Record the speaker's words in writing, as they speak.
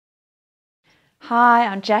Hi,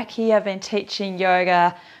 I'm Jackie. I've been teaching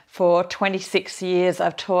yoga for 26 years.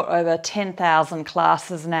 I've taught over 10,000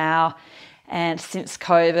 classes now, and since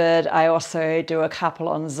COVID I also do a couple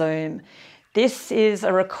on Zoom. This is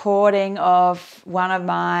a recording of one of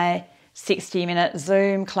my 60-minute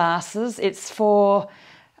Zoom classes. It's for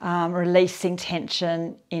releasing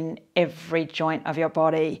tension in every joint of your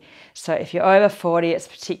body. So if you're over 40, it's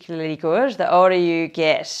particularly good. The older you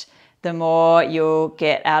get, the more you'll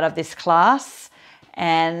get out of this class.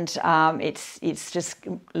 And it's just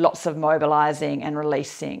lots of mobilizing and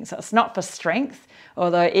releasing. So it's not for strength,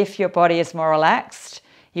 although if your body is more relaxed,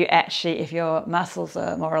 if your muscles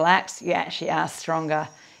are more relaxed, you actually are stronger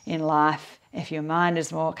in life. If your mind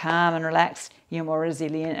is more calm and relaxed, you're more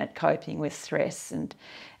resilient at coping with stress and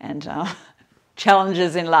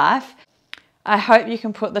challenges in life. I hope you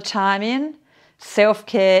can put the time in.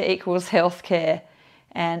 Self-care equals healthcare.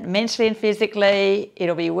 And mentally and physically,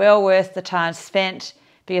 it'll be well worth the time spent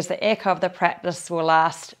because the echo of the practice will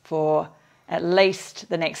last for at least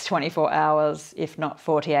the next 24 hours, if not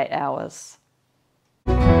 48 hours.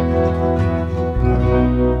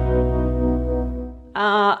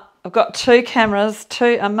 I've got two cameras,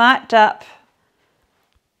 I'm mic'd up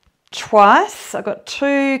twice. I've got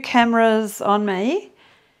two cameras on me.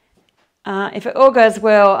 If it all goes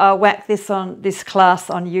well, I'll whack this class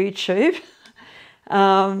on YouTube.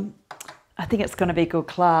 I think it's going to be a good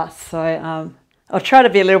class, so I'll try to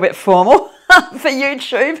be a little bit formal for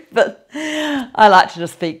YouTube, but I like to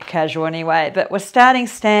just be casual anyway. But we're starting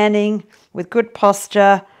standing with good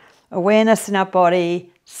posture, awareness in our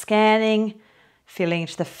body, scanning, feeling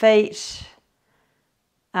into the feet,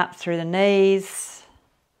 up through the knees,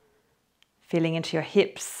 feeling into your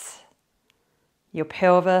hips, your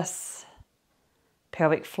pelvis,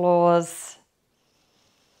 pelvic floors.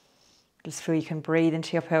 Just feel you can breathe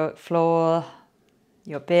into your pelvic floor.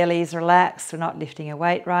 Your belly's relaxed. We're not lifting a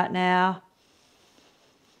weight right now.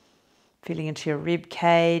 Feeling into your rib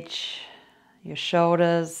cage, your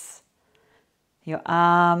shoulders, your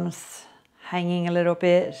arms hanging a little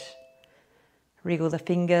bit. Wriggle the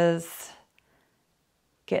fingers.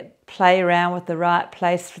 Play around with the right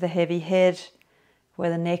place for the heavy head,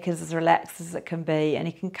 where the neck is as relaxed as it can be. And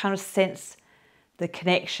you can kind of sense the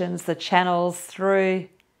connections, the channels through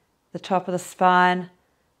the top of the spine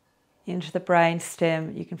into the brain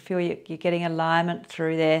stem. You can feel you're getting alignment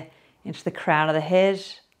through there into the crown of the head.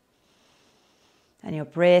 And your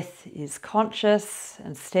breath is conscious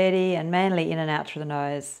and steady and mainly in and out through the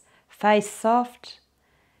nose. Face soft.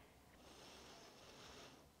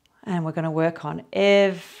 And we're going to work on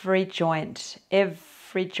every joint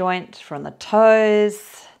from the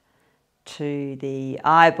toes to the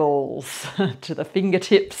eyeballs to the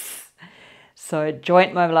fingertips. So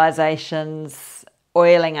joint mobilizations,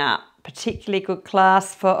 oiling up, particularly good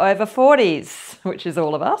class for over 40s, which is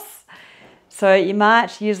all of us. So you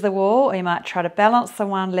might use the wall, or you might try to balance on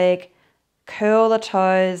one leg, curl the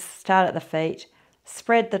toes, start at the feet,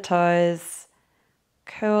 spread the toes,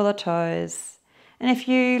 curl the toes. And if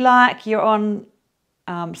you like, you're on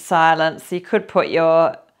silence, you could put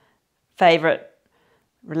your favorite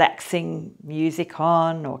relaxing music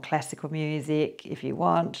on, or classical music if you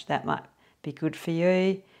want. That might be good for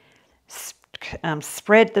you.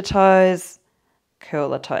 Spread the toes, curl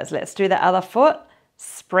the toes. Let's do the other foot.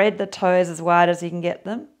 Spread the toes as wide as you can get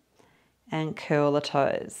them and curl the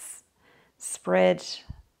toes. Spread,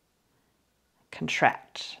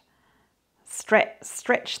 contract.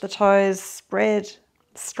 Stretch the toes, spread,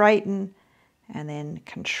 straighten, and then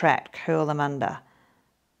contract, curl them under.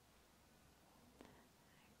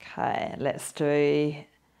 Okay, let's do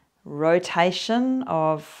rotation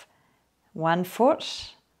of one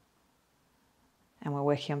foot. And we're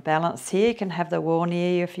working on balance here. You can have the wall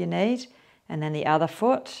near you if you need. And then the other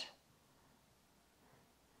foot.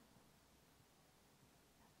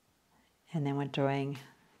 And then we're doing,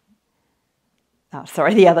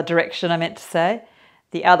 the other direction I meant to say.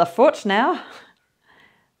 The other foot now.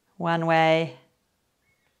 One way,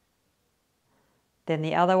 then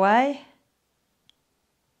the other way.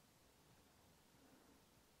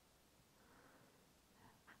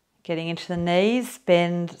 Getting into the knees,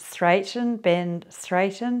 bend, straighten, bend,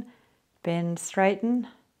 straighten, bend, straighten.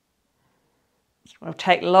 It'll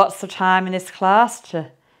take lots of time in this class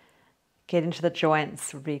to get into the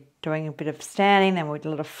joints. We'll be doing a bit of standing, then we'll do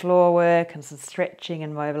a lot of floor work and some stretching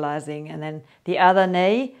and mobilizing. And then the other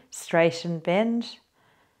knee, straighten, bend.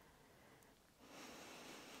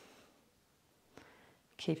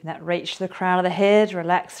 Keeping that reach to the crown of the head,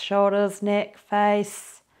 relax shoulders, neck,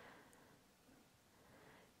 face.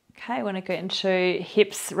 Okay, we want to go into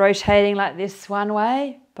hips rotating like this one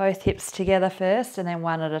way, both hips together first and then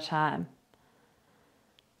one at a time.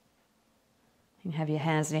 You can have your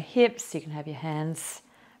hands on your hips. You can have your hands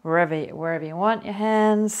wherever you want your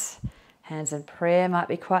hands. Hands in prayer might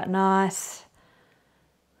be quite nice.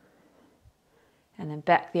 And then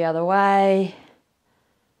back the other way.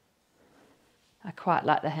 I quite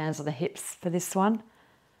like the hands on the hips for this one.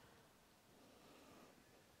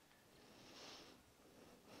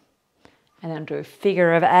 And then do a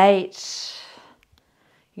figure of 8.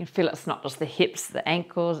 You can feel it's not just the hips, the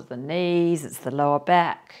ankles, it's the knees, it's the lower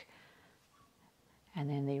back. And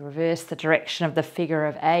then you reverse the direction of the figure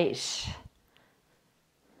of 8.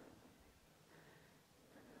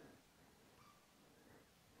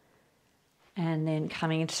 And then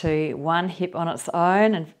coming to one hip on its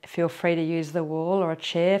own, and feel free to use the wall or a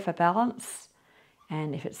chair for balance.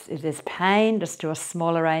 And if there's pain, just do a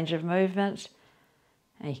smaller range of movement.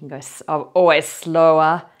 And you can go always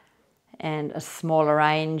slower, and a smaller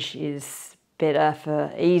range is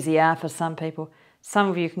easier for some people. Some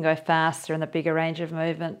of you can go faster in the bigger range of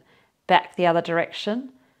movement, back the other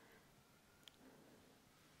direction.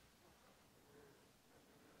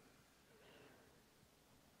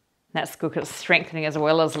 That's good because it's strengthening as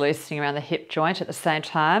well as loosening around the hip joint at the same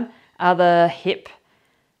time. Other hip.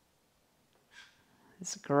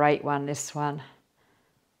 It's a great one, this one.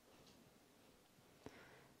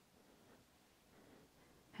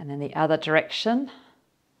 And then the other direction.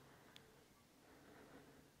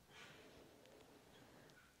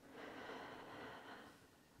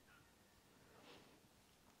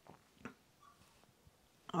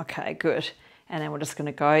 Okay, good. And then we're just going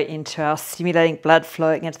to go into our stimulating blood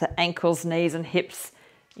flow into the ankles, knees and hips.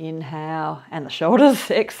 Inhale, and the shoulders.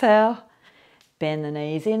 Exhale. Bend the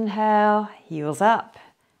knees, inhale. Heels up.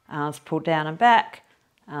 Arms pull down and back.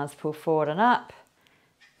 Arms pull forward and up.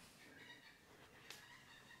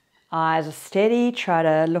 Eyes are steady. Try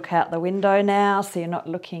to look out the window now so you're not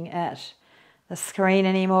looking at the screen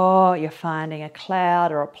anymore. You're finding a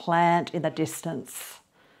cloud or a plant in the distance.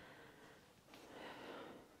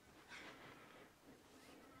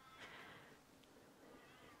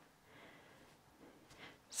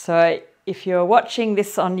 So if you're watching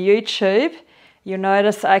this on YouTube, you'll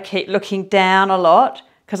notice I keep looking down a lot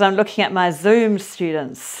because I'm looking at my Zoom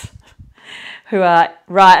students who are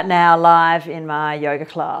right now live in my yoga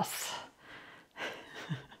class.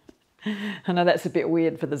 I know that's a bit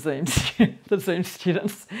weird for the Zoom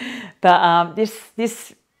students, but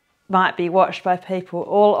this might be watched by people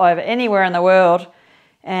all over, anywhere in the world,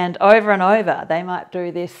 and over. They might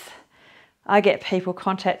do this. I get people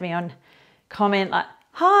contact me on comment like,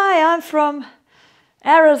 "Hi, I'm from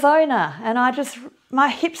Arizona, and my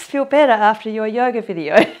hips feel better after your yoga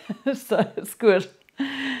video." So it's good.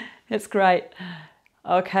 It's great.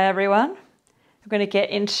 Okay, everyone. We're going to get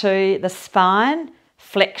into the spine,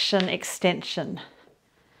 flexion, extension.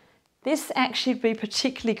 This actually would be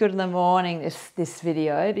particularly good in the morning, this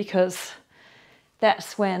video, because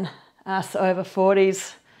that's when us over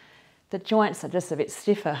 40s, the joints are just a bit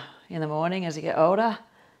stiffer in the morning as you get older,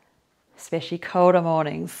 especially colder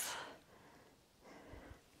mornings.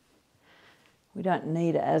 We don't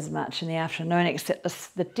need it as much in the afternoon, except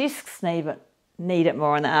the discs need it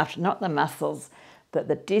more in the afternoon, not the muscles, but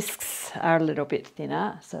the discs are a little bit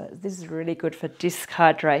thinner. So this is really good for disc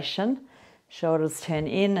hydration. Shoulders turn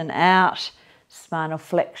in and out, spinal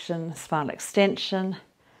flexion, spinal extension.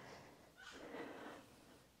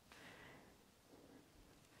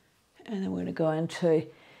 And then we're going to go into,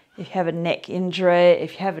 if you have a neck injury,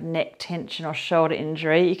 if you have a neck tension or shoulder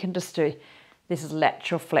injury, you can just do, this is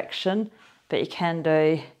lateral flexion, but you can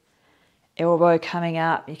do elbow coming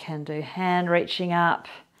up, you can do hand reaching up,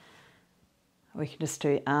 or you can just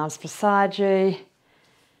do arms beside you.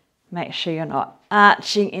 Make sure you're not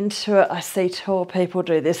arching into it. I see tall people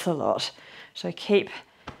do this a lot. So keep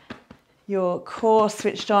your core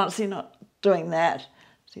switched on so you're not doing that.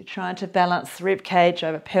 So you're trying to balance rib cage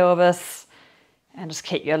over pelvis and just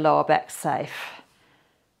keep your lower back safe.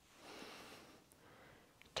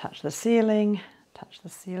 Touch the ceiling, touch the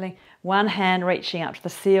ceiling. One hand reaching up to the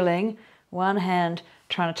ceiling, one hand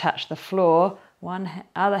trying to touch the floor,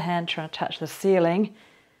 other hand trying to touch the ceiling,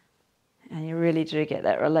 and you really do get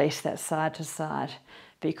that release, that side to side.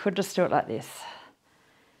 But you could just do it like this.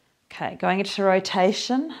 Okay, going into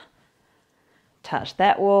rotation. Touch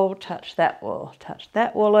that wall, touch that wall, touch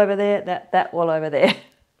that wall over there, that wall over there.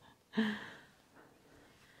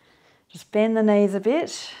 Just bend the knees a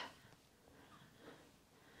bit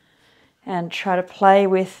and try to play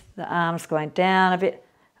with the arms going down a bit,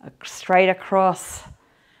 straight across,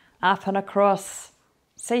 up and across.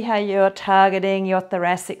 See how you're targeting your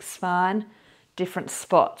thoracic spine, different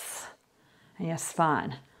spots in your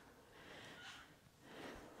spine.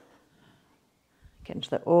 Get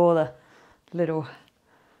into all the little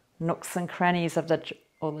nooks and crannies of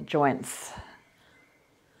all the joints.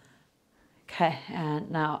 Okay,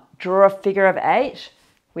 and now draw a figure of 8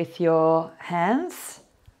 with your hands.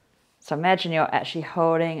 So imagine you're actually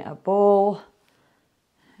holding a ball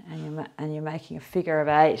and you're making a figure of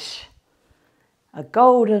 8, a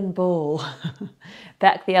golden ball.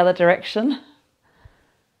 Back the other direction.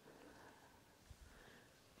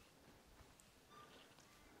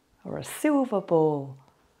 Or a silver ball,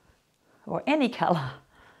 or any colour,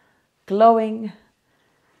 glowing.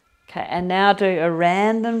 Okay, and now do a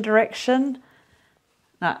random direction.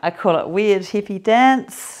 Now, I call it weird hippie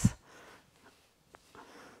dance.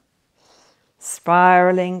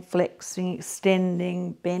 Spiraling, flexing,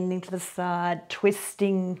 extending, bending to the side,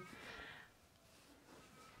 twisting.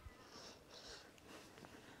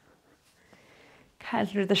 Okay,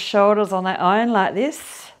 do the shoulders on their own like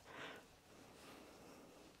this.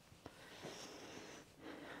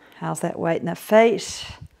 How's that weight in the feet?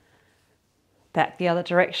 Back the other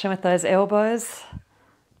direction with those elbows.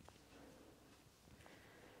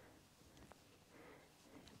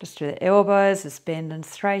 Just do the elbows, just bend and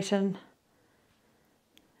straighten.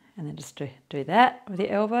 And then just do that with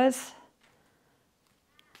your elbows.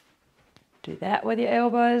 Do that with your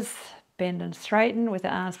elbows. Bend and straighten with the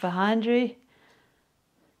arms behind you.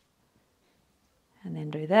 And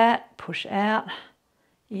then do that. Push out,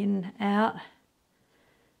 in, out.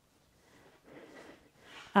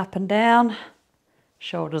 Up and down.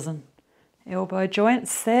 Shoulders and elbow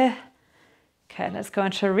joints there. Okay, let's go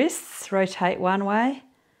into wrists. Rotate one way.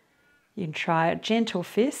 You can try a gentle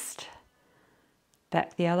fist.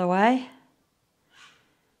 Back the other way.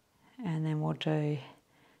 And then we'll do,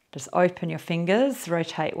 just open your fingers,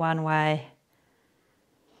 rotate one way,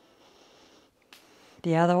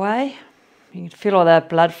 the other way. You can feel all the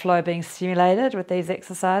blood flow being stimulated with these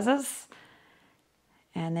exercises.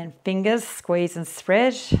 And then fingers, squeeze and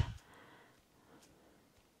spread.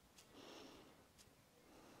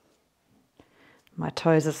 My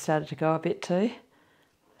toes have started to go a bit too.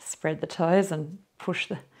 Spread the toes and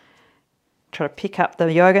try to pick up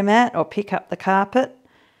the yoga mat or pick up the carpet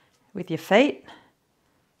with your feet.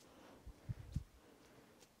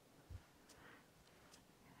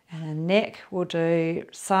 And the neck, we'll do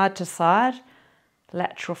side to side,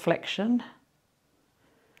 lateral flexion.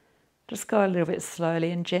 Just go a little bit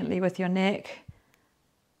slowly and gently with your neck.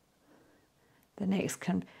 The necks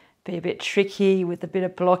can be a bit tricky with a bit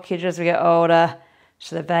of blockage as we get older.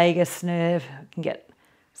 So the vagus nerve can get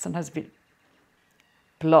sometimes a bit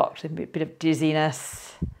blocked, a bit of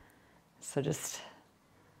dizziness. So just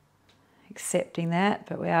accepting that,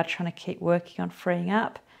 but we are trying to keep working on freeing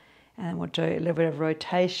up. And then we'll do a little bit of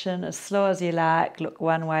rotation as slow as you like. Look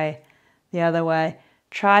one way, the other way.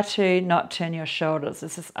 Try to not turn your shoulders.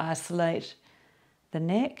 This is isolate the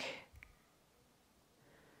neck.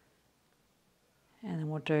 And then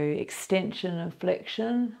we'll do extension and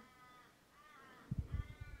flexion.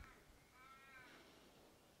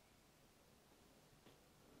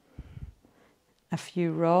 A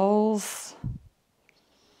few rolls.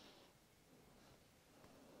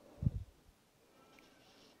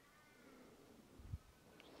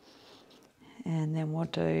 And then we'll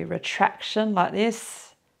do retraction like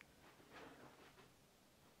this.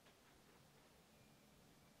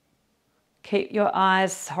 Keep your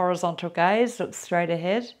eyes horizontal gaze, look straight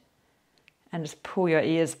ahead, and just pull your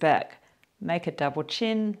ears back. Make a double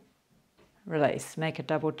chin, release. Make a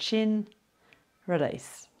double chin,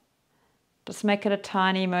 release. Just make it a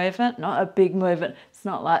tiny movement, not a big movement. It's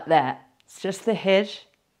not like that. It's just the head.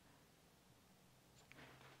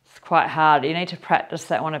 It's quite hard. You need to practice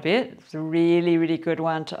that one a bit. It's a really, really good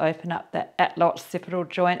one to open up that atlo-occipital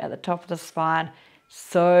joint at the top of the spine.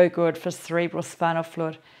 So good for cerebral spinal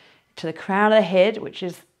fluid. To the crown of the head, which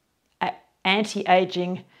is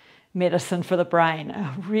anti-aging medicine for the brain.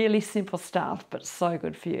 Really simple stuff, but so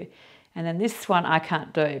good for you. And then this one I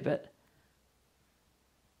can't do, but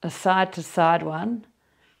a side-to-side one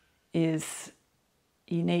is,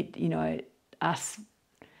 you need, you know, us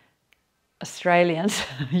Australians,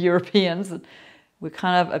 Europeans, we're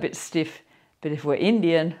kind of a bit stiff, but if we're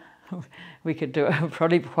Indian, we could do it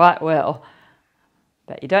probably quite well.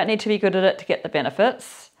 But you don't need to be good at it to get the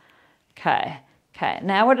benefits. Okay,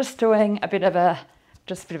 now we're just doing a bit of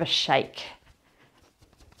a shake.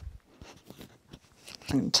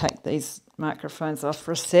 I'm going to take these microphones off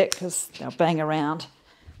for a sec because they'll bang around.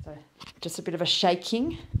 So just a bit of a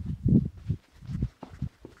shaking.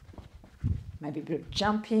 Maybe a bit of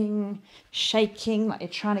jumping, shaking, like you're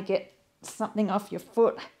trying to get something off your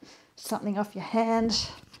foot, something off your hand.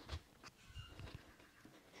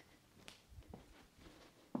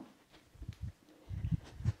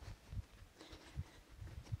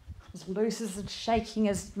 loose and shaking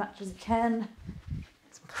as much as you can.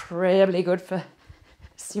 It's incredibly good for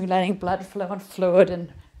stimulating blood flow and fluid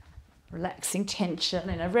and relaxing tension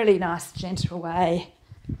in a really nice, gentle way.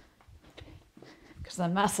 Because the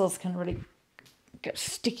muscles can really get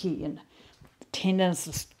sticky and the tendons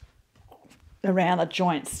just around the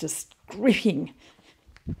joints just gripping.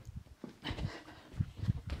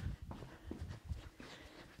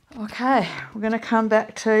 Okay, we're going to come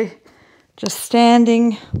back to just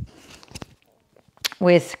standing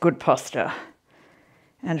with good posture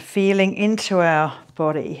and feeling into our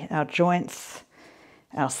body, our joints,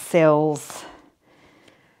 our cells,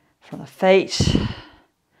 from the feet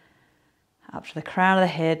up to the crown of the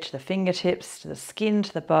head, to the fingertips, to the skin,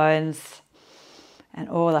 to the bones, and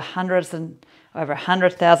all the hundreds and over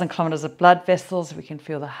 100,000 kilometres of blood vessels. We can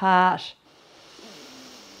feel the heart.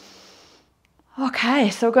 Okay,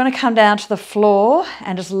 so we're going to come down to the floor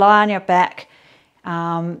and just lie on your back.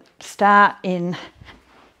 Start in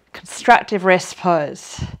constructive rest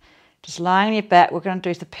pose. Just lying on your back. We're going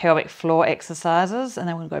to do the pelvic floor exercises and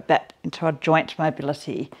then we'll go back into our joint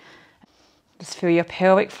mobility. Just feel your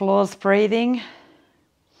pelvic floors breathing,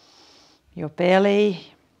 your belly,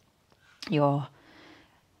 your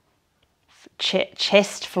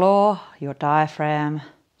chest floor, your diaphragm.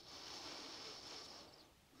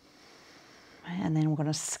 And then we're going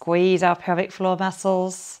to squeeze our pelvic floor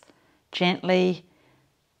muscles gently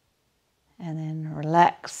and then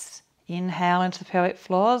relax. Inhale into the pelvic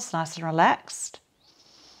floors, nice and relaxed.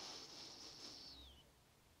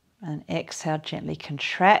 And exhale, gently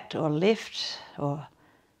contract or lift or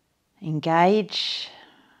engage.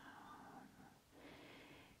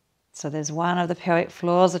 So there's one of the pelvic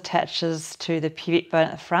floors attaches to the pubic bone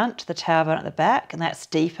at the front, to the tailbone at the back, and that's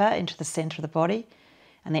deeper into the centre of the body.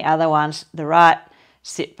 And the other one's the right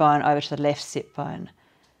sit bone over to the left sit bone.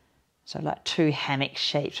 So like two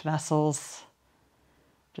hammock-shaped muscles.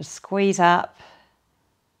 Just squeeze up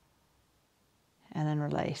and then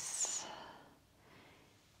release.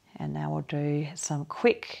 And now we'll do some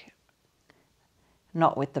quick,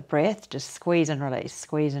 not with the breath, just squeeze and release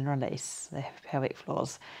the pelvic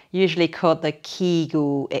floors. Usually called the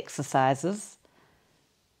Kegel exercises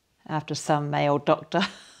after some male doctor.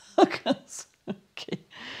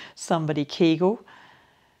 Somebody Kegel.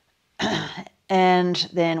 And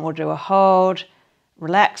then we'll do a hold,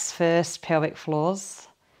 relax first, pelvic floors,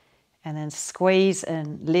 and then squeeze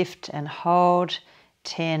and lift and hold,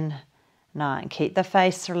 10, 9. Keep the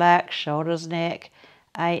face relaxed, shoulders, neck.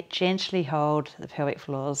 8, gently hold the pelvic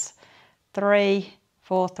floors. 3,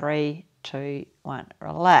 4, 3, 2, 1.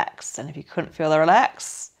 Relax. And if you couldn't feel the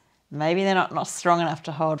relax, maybe they're not strong enough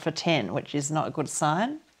to hold for 10, which is not a good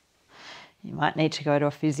sign. You might need to go to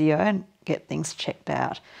a physio and get things checked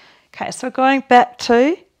out. Okay, so we're going back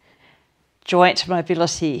to joint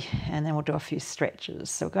mobility and then we'll do a few stretches.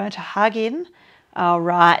 So we're going to hug in our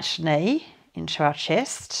right knee into our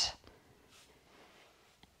chest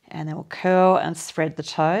and then we'll curl and spread the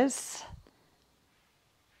toes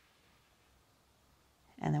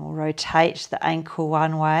and then we'll rotate the ankle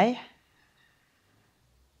one way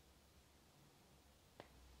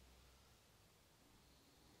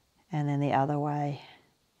and then the other way.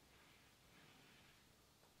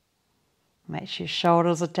 Make sure your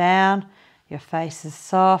shoulders are down, your face is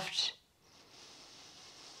soft.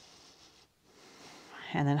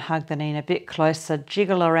 And then hug the knee in a bit closer,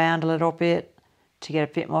 jiggle around a little bit to get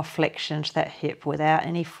a bit more flexion to that hip without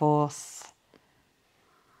any force.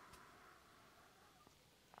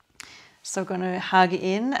 So we're going to hug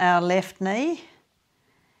in our left knee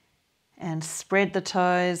and spread the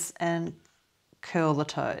toes and curl the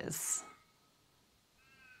toes.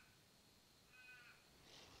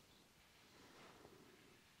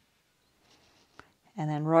 And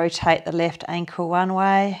then rotate the left ankle one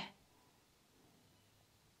way,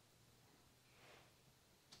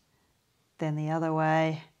 then the other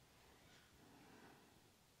way.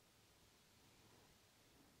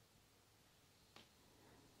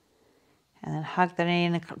 And then hug the knee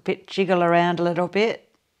and a bit, jiggle around a little bit,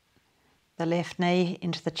 the left knee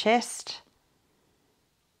into the chest.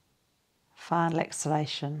 Final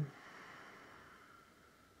exhalation.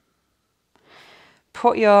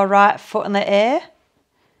 Put your right foot in the air.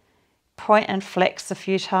 Point and flex a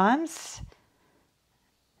few times.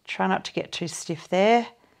 Try not to get too stiff there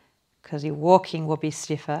because your walking will be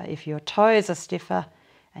stiffer. If your toes are stiffer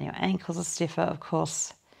and your ankles are stiffer, of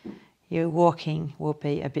course, your walking will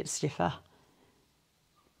be a bit stiffer.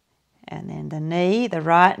 And then the knee, the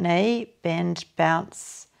right knee, bend,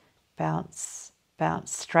 bounce, bounce,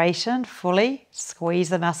 bounce, straighten fully. Squeeze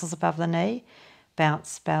the muscles above the knee.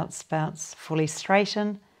 Bounce, bounce, bounce, fully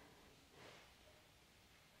straighten.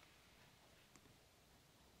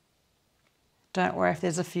 Don't worry if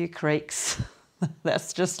there's a few creaks.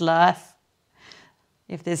 That's just life.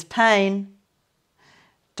 If there's pain,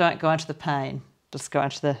 don't go into the pain. Just go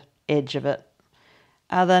into the edge of it.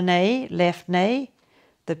 Other knee, left knee.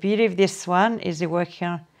 The beauty of this one is you're working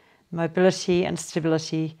on mobility and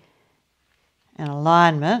stability and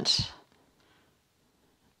alignment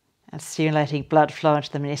and stimulating blood flow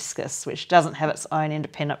into the meniscus, which doesn't have its own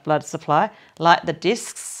independent blood supply, like the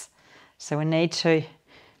discs. So we need to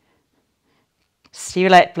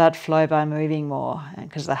stimulate blood flow by moving more. And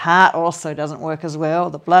because the heart also doesn't work as well,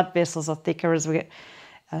 the blood vessels are thicker as we get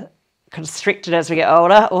constricted as we get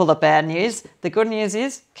older. All the bad news. The good news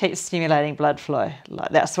is keep stimulating blood flow.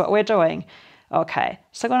 Like that's what we're doing. Okay,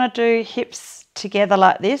 so I'm going to do hips together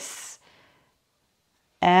like this,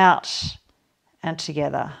 out and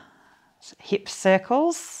together. So hip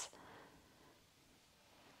circles.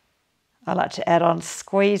 I like to add on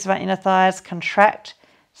squeeze my inner thighs, contract,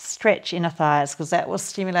 stretch inner thighs, because that will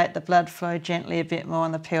stimulate the blood flow gently a bit more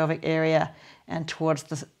in the pelvic area and towards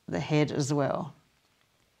the head as well.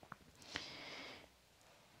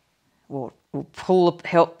 We'll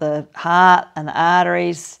help the heart and the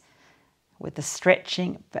arteries with the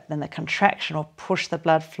stretching, but then the contraction will push the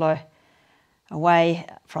blood flow away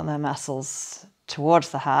from the muscles towards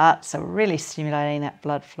the heart. So we're really stimulating that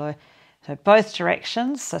blood flow. So both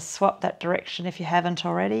directions, so swap that direction if you haven't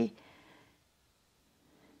already.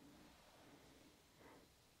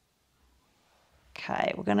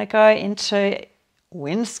 Okay, we're going to go into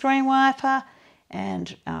windscreen wiper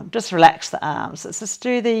and just relax the arms. Let's just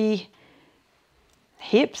do the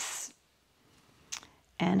hips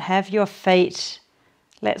and have your feet,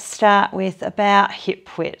 let's start with about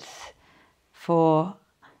hip width for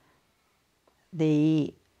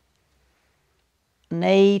the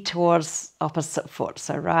knee towards opposite foot.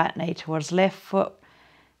 So right knee towards left foot,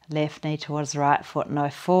 left knee towards right foot, no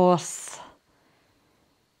force.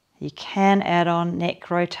 You can add on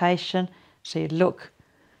neck rotation, so you look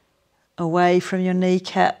away from your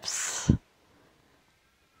kneecaps.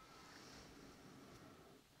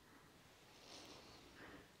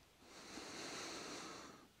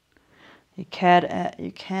 You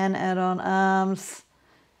can add on arms.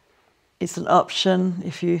 It's an option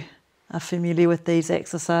if you are familiar with these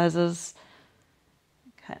exercises.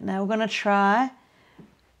 Okay, now we're going to try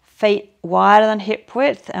feet wider than hip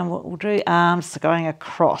width, and we'll do arms going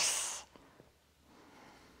across.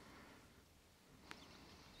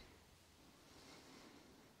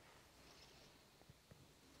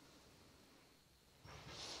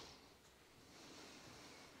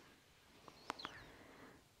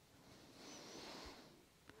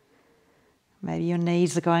 Maybe your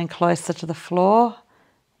knees are going closer to the floor,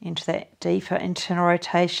 into that deeper internal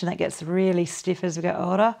rotation that gets really stiff as we get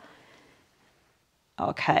older.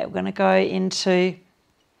 Okay, we're going to go into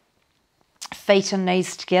feet and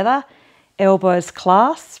knees together, elbows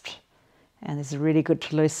clasped, and this is really good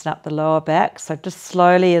to loosen up the lower back. So just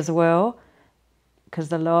slowly as well, because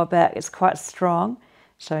the lower back is quite strong.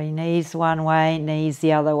 So your knees one way, knees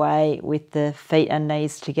the other way with the feet and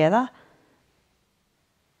knees together.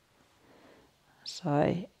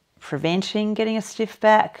 So preventing getting a stiff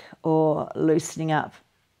back or loosening up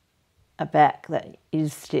a back that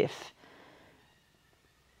is stiff.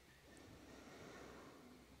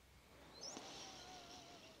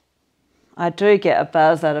 I do get a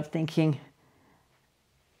buzz out of thinking,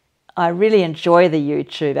 I really enjoy the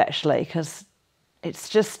YouTube actually, because it's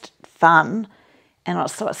just fun, and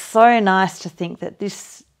it's so nice to think that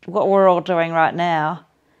this, what we're all doing right now,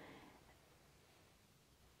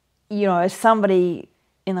 you know, somebody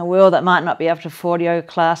in the world that might not be able to afford yoga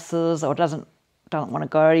classes or don't want to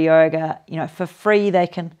go to yoga, you know, for free they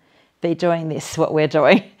can be doing this, what we're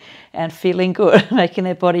doing, and feeling good, making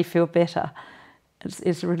their body feel better.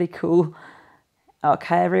 It's really cool.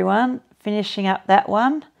 Okay, everyone, finishing up that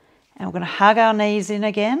one, and we're going to hug our knees in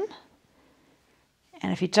again.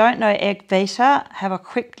 And if you don't know egg beater, have a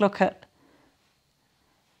quick look at,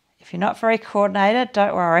 if you're not very coordinated,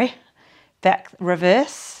 don't worry, back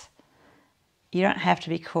reverse. You don't have to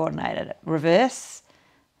be coordinated. Reverse.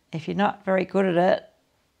 If you're not very good at it,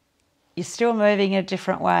 you're still moving a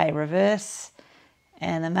different way. Reverse.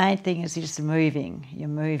 And the main thing is you're just moving. You're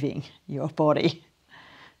moving your body.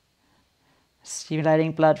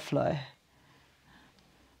 Stimulating blood flow.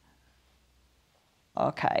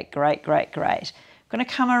 Okay, great, great, great. I'm going to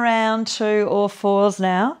come around to all fours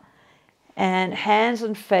now. And hands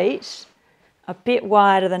and feet a bit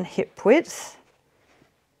wider than hip width.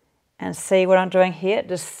 And see what I'm doing here,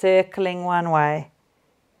 just circling one way.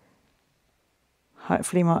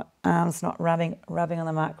 Hopefully my arm's not rubbing on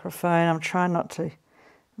the microphone. I'm trying not to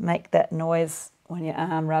make that noise when your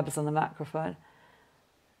arm rubs on the microphone.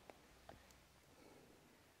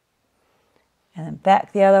 And then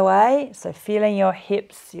back the other way, so feeling your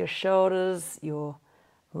hips, your shoulders, your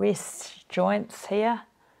wrist joints here.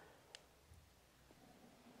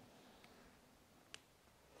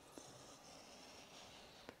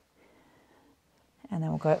 And then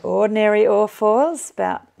we'll go ordinary all fours,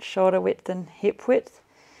 about shoulder width and hip width.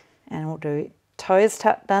 And we'll do toes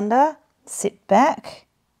tucked under, sit back,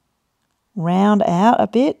 round out a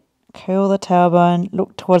bit, curl the tailbone,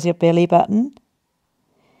 look towards your belly button.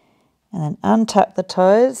 And then untuck the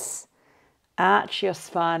toes, arch your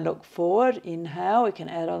spine, look forward, inhale, we can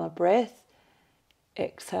add on a breath.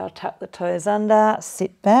 Exhale, tuck the toes under,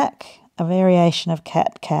 sit back, a variation of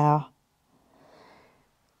cat-cow.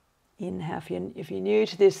 Inhale, if you're new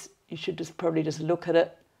to this, you should probably just look at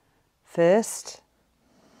it first.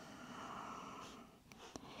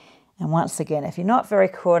 And once again, if you're not very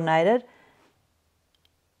coordinated,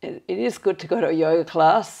 it is good to go to a yoga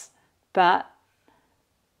class, but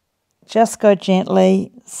just go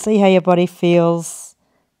gently, see how your body feels.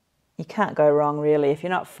 You can't go wrong really if you're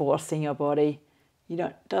not forcing your body.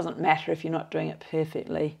 Doesn't matter if you're not doing it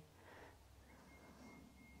perfectly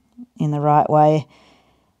in the right way.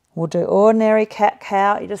 We'll do ordinary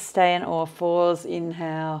cat-cow. You just stay in all fours.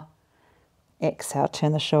 Inhale, exhale,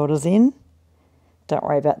 turn the shoulders in. Don't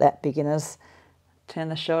worry about that, beginners. Turn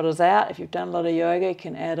the shoulders out. If you've done a lot of yoga, you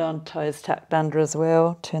can add on toes tucked under as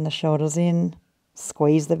well. Turn the shoulders in.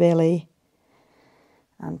 Squeeze the belly,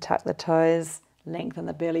 untuck the toes, lengthen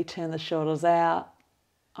the belly, turn the shoulders out,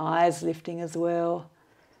 eyes lifting as well.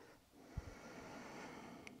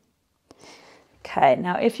 Okay,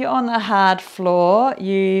 now if you're on the hard floor,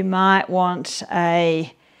 you might want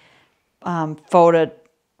a folded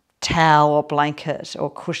towel or blanket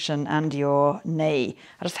or cushion under your knee.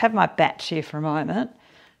 I'll just have my back to you for a moment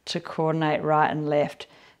to coordinate right and left.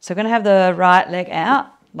 So we're going to have the right leg out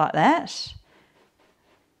like that.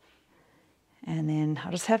 And then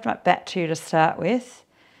I'll just have my back to you to start with.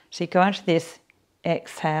 So you go into this,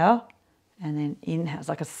 exhale, and then inhale. It's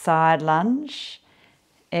like a side lunge.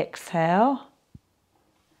 Exhale,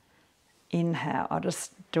 inhale. I'll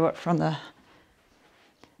just do it from the,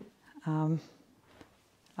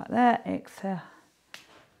 like that, exhale.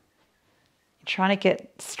 You're trying to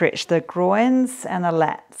stretch the groins and the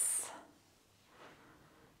lats.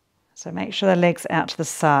 So make sure the leg's out to the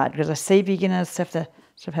side, because I see beginners have to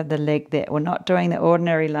sort of have the leg there. We're not doing the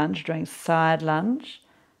ordinary lunge, we're doing side lunge.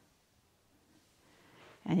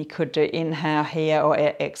 And you could do inhale here or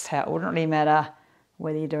exhale. It wouldn't really matter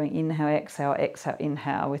whether you're doing inhale, exhale, exhale,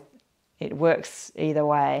 inhale. It works either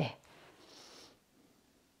way.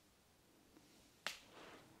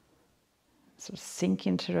 Sort of sink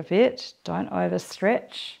into it a bit, don't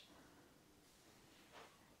overstretch.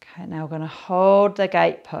 Okay, now we're going to hold the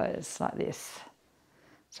gate pose like this.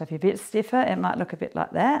 So if you're a bit stiffer, it might look a bit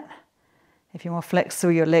like that. If you're more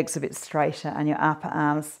flexible, your legs are a bit straighter and your upper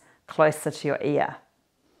arms closer to your ear.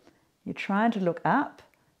 You're trying to look up,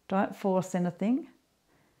 don't force anything.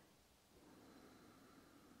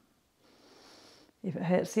 If it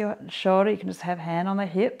hurts your shoulder, you can just have hand on the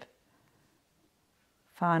hip.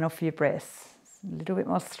 Final few breaths. A little bit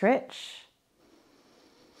more stretch.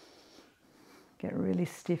 Get really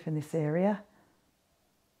stiff in this area.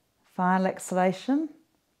 Final exhalation.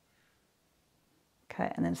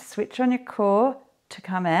 Okay, and then switch on your core to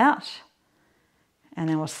come out. And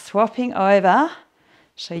then we're swapping over.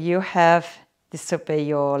 So you have, this will be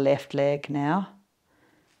your left leg now.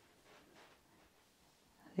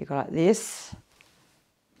 You go like this.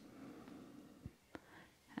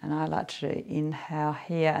 And I like to do inhale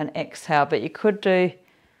here and exhale, but you could do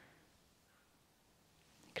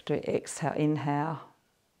exhale, inhale.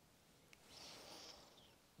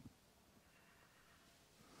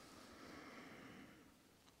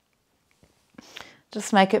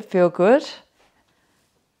 Just make it feel good.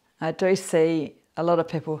 I do see a lot of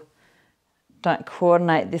people don't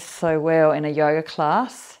coordinate this so well in a yoga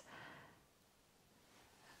class.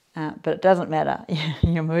 But it doesn't matter.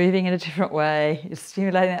 You're moving in a different way. You're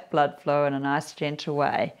stimulating that blood flow in a nice, gentle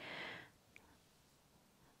way.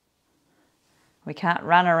 We can't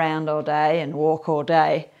run around all day and walk all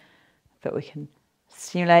day, but we can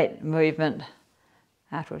stimulate movement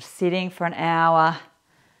afterwards. Sitting for an hour,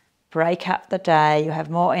 break up the day. You have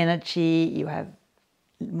more energy. You have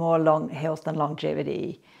more health and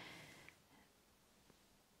longevity.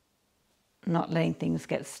 Not letting things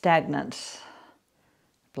get stagnant.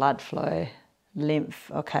 Blood flow, lymph.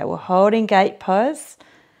 Okay, we're holding gate pose.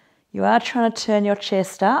 You are trying to turn your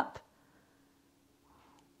chest up.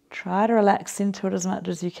 Try to relax into it as much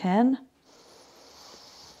as you can.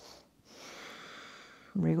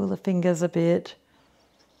 Wriggle the fingers a bit.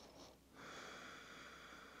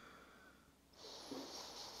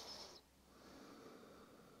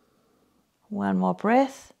 One more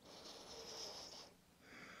breath.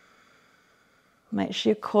 Make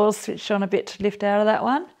sure your core's switched on a bit to lift out of that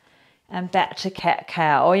one. And back to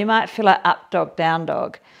cat-cow. Or you might feel like up dog, down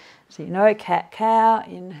dog. So you know cat-cow,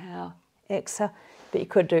 inhale, exhale. But you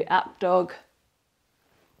could do up dog,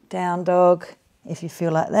 down dog, if you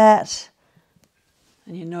feel like that.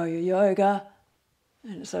 And you know your yoga.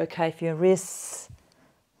 And it's okay for your wrists.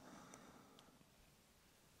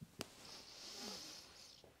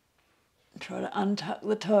 Try to untuck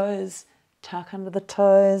the toes, tuck under the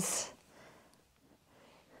toes.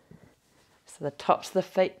 So the tops of the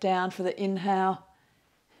feet down for the inhale.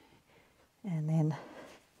 And then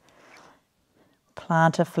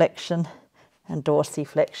plantar flexion and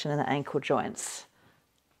dorsiflexion in the ankle joints.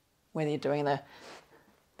 Whether you're doing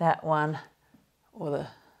that one or the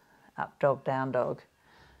up dog, down dog.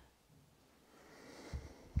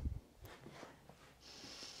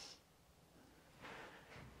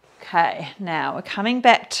 Okay, now we're coming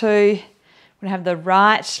back to, we're going to have the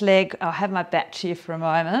right leg. I'll have my back to you for a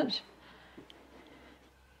moment.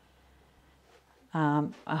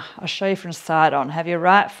 I'll show you from side on. Have your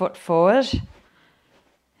right foot forward.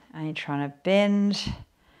 And you're trying to bend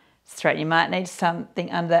straight. You might need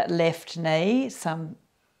something under that left knee, some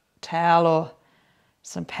towel or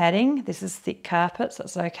some padding. This is thick carpet, so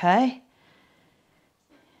it's okay.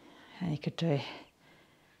 And you could do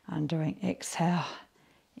undoing, exhale,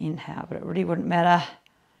 inhale, but it really wouldn't matter.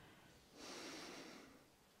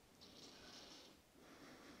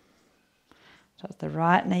 So it's the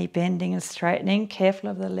right knee bending and straightening, careful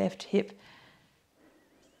of the left hip.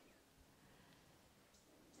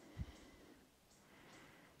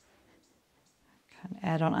 And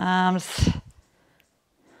add on arms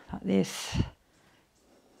like this.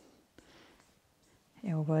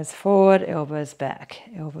 Elbows forward, elbows back,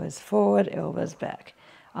 elbows forward, elbows back.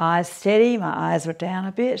 Eyes steady, my eyes were down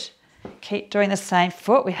a bit. Keep doing the same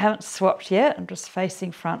foot. We haven't swapped yet. I'm just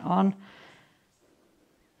facing front on.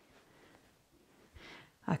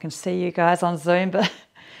 I can see you guys on Zoom, but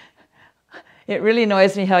it really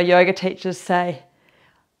annoys me how yoga teachers say,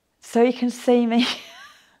 so you can see me,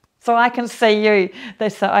 so I can see you. They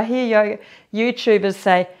say, I hear yoga YouTubers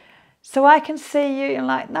say, so I can see you. And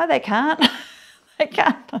like, no, they can't. They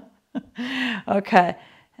can't. Okay.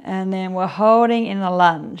 And then we're holding in the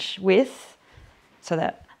lunge with, so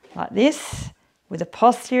that like this, with a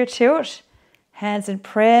posterior tilt, hands in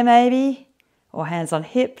prayer maybe, or hands on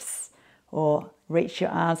hips, or reach your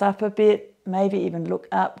arms up a bit, maybe even look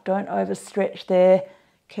up. Don't overstretch there.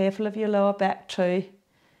 Careful of your lower back too.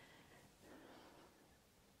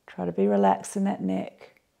 Try to be relaxed in that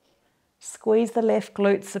neck. Squeeze the left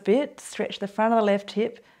glutes a bit, stretch the front of the left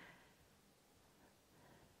hip.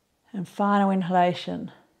 And final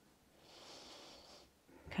inhalation.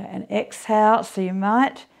 Okay, and exhale, so you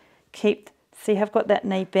might see I've got that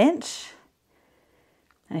knee bent.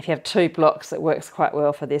 And if you have two blocks, it works quite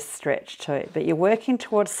well for this stretch too. But you're working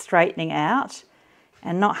towards straightening out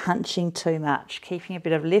and not hunching too much, keeping a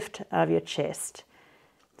bit of lift out of your chest.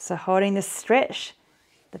 So holding this stretch,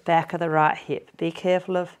 the back of the right hip. Be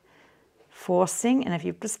careful of forcing, and if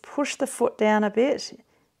you just push the foot down a bit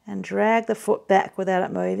and drag the foot back without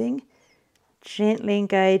it moving, gently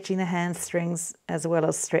engaging the hamstrings as well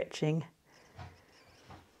as stretching.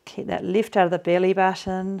 Keep that lift out of the belly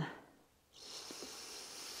button.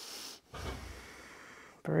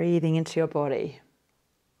 Breathing into your body.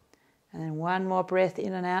 And then one more breath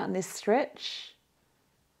in and out in this stretch.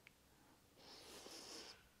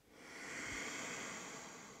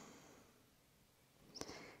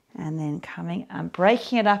 And then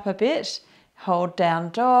breaking it up a bit. Hold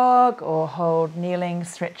down dog or hold kneeling,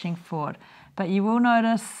 stretching forward. But you will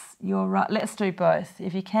notice your right, let's do both.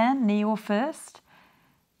 If you can, kneel first.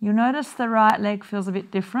 You'll notice the right leg feels a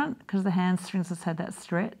bit different because the hamstrings has had that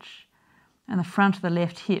stretch. And the front of the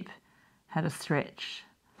left hip had a stretch.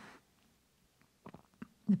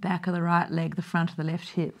 The back of the right leg, the front of the left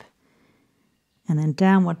hip. And then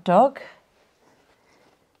downward dog.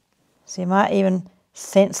 So you might even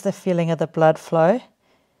sense the feeling of the blood flow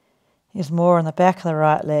is more on the back of the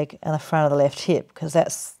right leg and the front of the left hip, because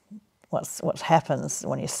that's what happens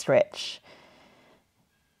when you stretch.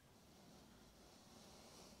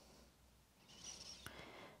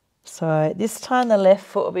 So this time the left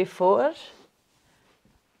foot will be forward.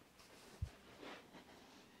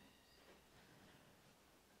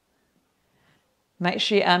 Make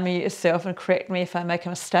sure you unmute yourself and correct me if I make a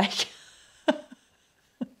mistake.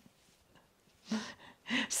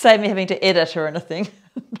 Save me having to edit or anything.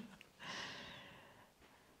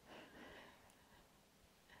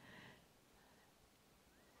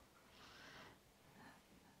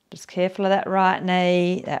 careful of that right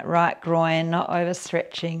knee, that right groin, not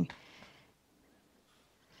overstretching.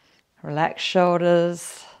 Relax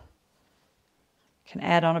shoulders. You can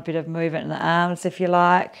add on a bit of movement in the arms if you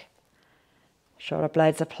like. Shoulder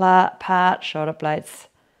blades apart, shoulder blades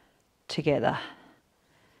together.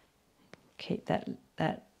 Keep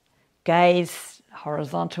that gaze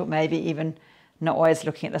horizontal, maybe even not always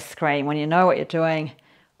looking at the screen. When you know what you're doing,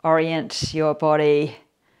 orientate your body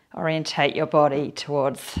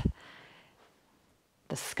towards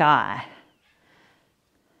the sky,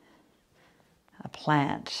 a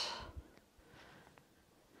plant.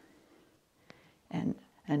 And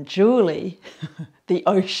Julie, the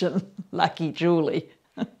ocean, lucky Julie.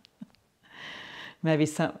 Maybe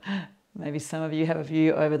some of you have a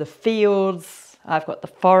view over the fields. I've got the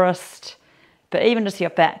forest. But even just your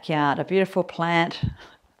backyard, a beautiful plant,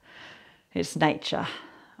 it's nature.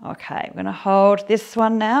 Okay, we're going to hold this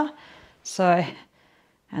one now. So,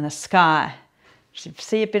 and the sky.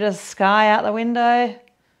 See a bit of sky out the window?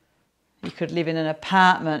 You could live in an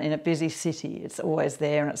apartment in a busy city. It's always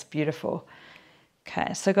there and it's beautiful.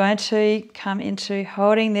 Okay, so going to come into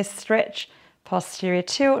holding this stretch, posterior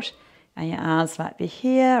tilt, and your arms might be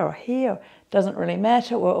here or here. Doesn't really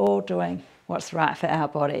matter. We're all doing what's right for our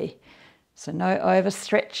body. So no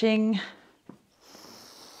overstretching.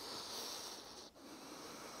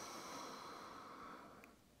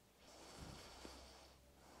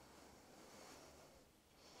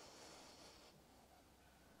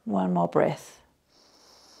 One more breath.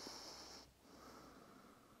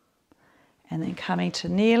 And then coming to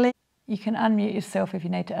kneeling. You can unmute yourself if you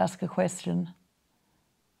need to ask a question.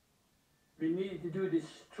 We need to do this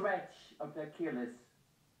stretch of the Achilles.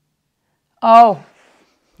 Oh,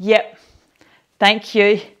 yep. Thank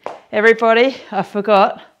you, everybody. I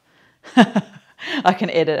forgot. I can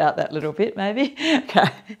edit out that little bit maybe. Okay.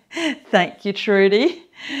 Thank you, Trudy.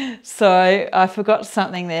 So I forgot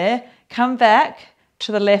something there. Come back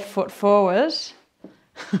to the left foot forward.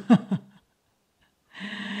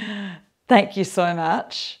 Thank you so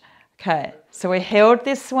much. Okay, so we held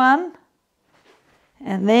this one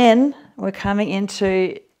and then we're coming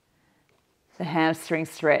into the hamstring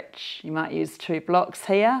stretch. You might use 2 blocks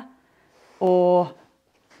here, or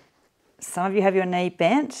some of you have your knee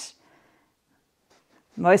bent.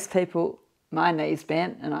 Most people, my knee's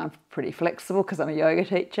bent and I'm pretty flexible because I'm a yoga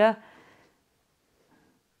teacher.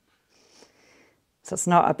 So it's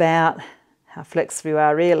not about how flexible you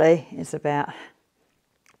are really, it's about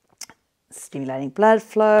stimulating blood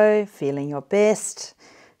flow, feeling your best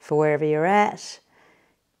for wherever you're at.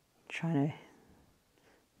 Trying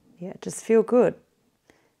to, just feel good.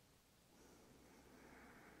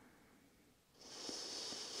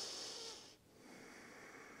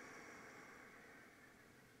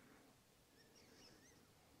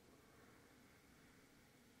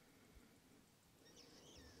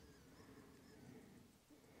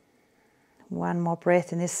 One more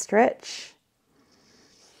breath in this stretch.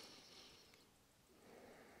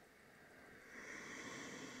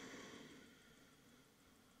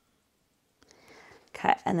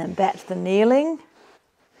 Okay, and then back to the kneeling.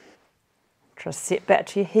 Try to sit back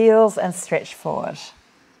to your heels and stretch forward.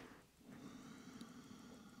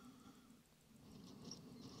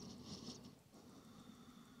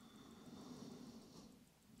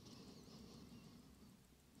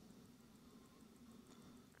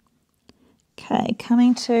 Okay,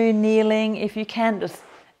 coming to kneeling. If you can,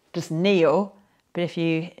 just kneel. But if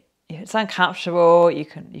it's uncomfortable, you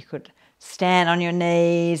could stand on your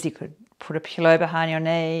knees. You could put a pillow behind your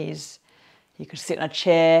knees. You could sit in a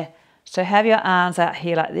chair. So have your arms out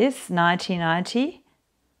here like this, 90-90.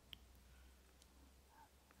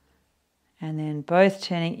 And then both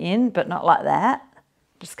turning in, but not like that.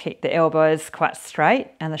 Just keep the elbows quite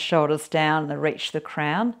straight and the shoulders down and reach the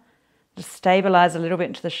crown. Just stabilise a little bit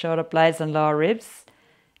into the shoulder blades and lower ribs.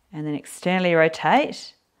 And then externally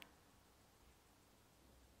rotate.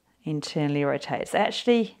 Internally rotate. It's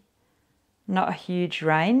actually not a huge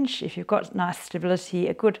range. If you've got nice stability,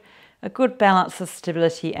 a good balance of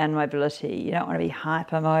stability and mobility. You don't want to be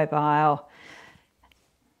hypermobile.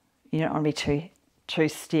 You don't want to be too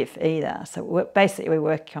stiff either. So basically we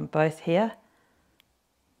work on both here.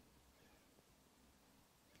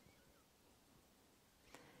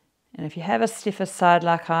 And if you have a stiffer side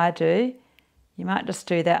like I do, you might just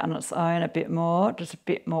do that on its own a bit more, just a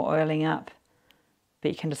bit more oiling up.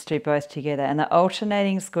 But you can just do both together. And the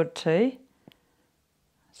alternating is good too.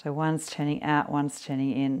 So one's turning out, one's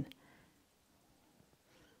turning in.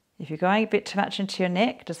 If you're going a bit too much into your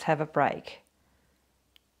neck, just have a break.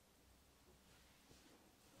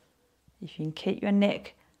 If you can keep your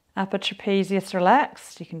neck, upper trapezius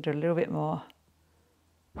relaxed, you can do a little bit more.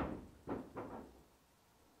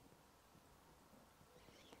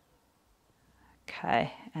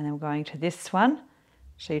 Okay, and then we're going to this one.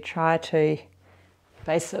 So you try to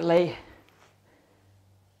basically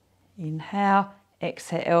inhale,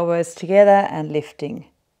 exhale, elbows together and lifting.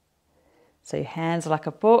 So your hands are like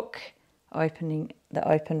a book, opening the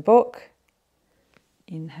open book.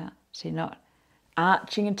 Inhale, so you're not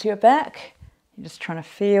arching into your back. You're just trying to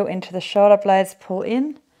feel into the shoulder blades, pull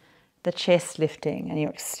in, the chest lifting, and you're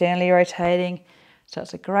externally rotating. So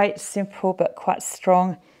it's a great, simple but quite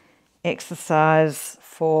strong exercise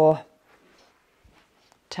for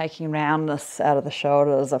taking roundness out of the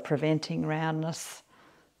shoulders or preventing roundness.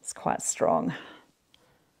 It's quite strong.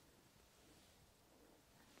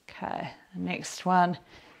 Okay, the next one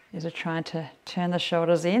is we're trying to turn the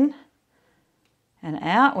shoulders in and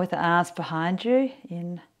out with the arms behind you,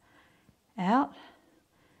 in, out.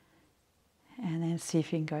 And then see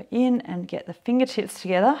if you can go in and get the fingertips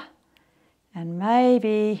together and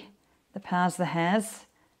maybe the palms of the hands.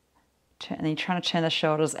 And then you're trying to turn the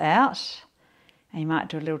shoulders out. And you might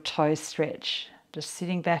do a little toe stretch, just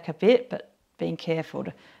sitting back a bit, but being careful.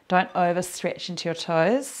 Don't overstretch into your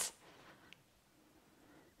toes.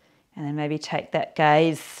 And then maybe take that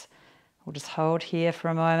gaze. We'll just hold here for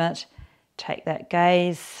a moment. Take that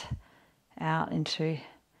gaze out into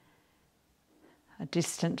a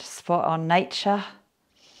distant spot on nature.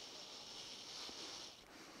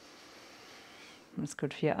 It's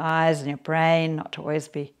good for your eyes and your brain not to always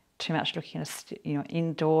be too much looking at,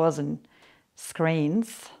 indoors and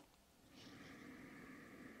screens.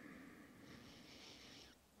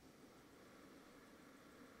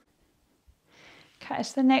 Okay,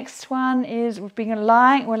 so the next one is we're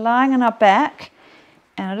lying on our back,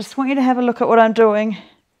 and I just want you to have a look at what I'm doing.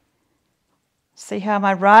 See how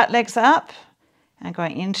my right leg's up and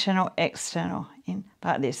going internal, external, in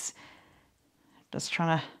like this. Just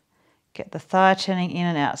trying to get the thigh turning in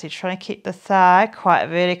and out. So you're trying to keep the thigh quite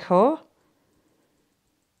vertical.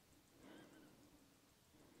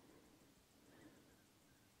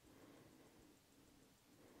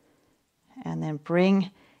 And then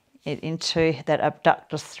bring it into that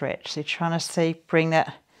abductor stretch. So you're trying to bring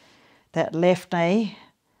that left knee,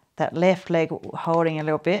 that left leg holding a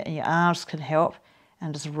little bit, and your arms can help,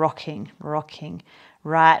 and just rocking.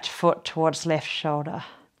 Right foot towards left shoulder.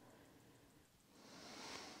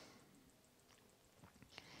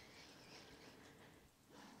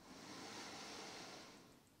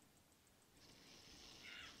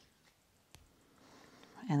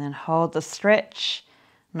 And then hold the stretch,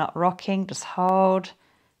 not rocking, just hold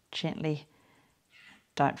gently.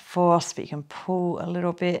 Don't force, but you can pull a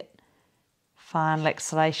little bit. Final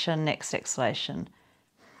exhalation, next exhalation.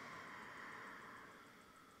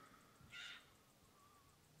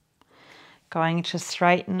 Going to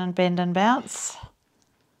straighten and bend and bounce.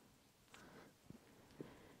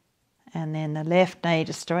 And then the left knee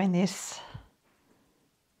just doing this.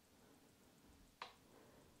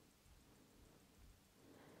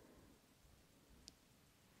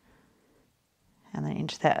 And then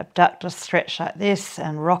into that abductor stretch like this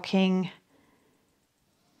and rocking.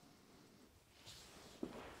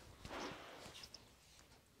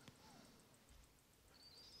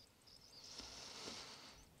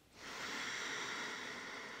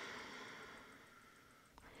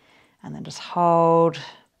 And then just hold.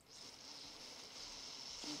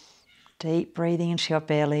 Deep breathing into your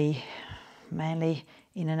belly, mainly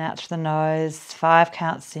in and out through the nose. 5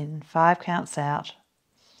 counts in, 5 counts out.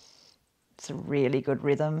 It's a really good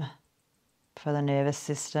rhythm for the nervous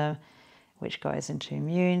system, which goes into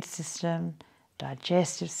immune system,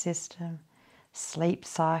 digestive system, sleep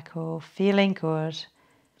cycle, feeling good.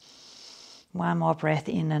 One more breath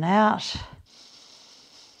in and out.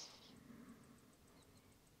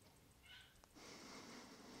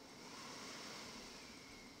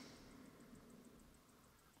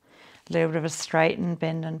 A little bit of a straighten,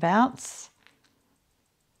 bend and bounce.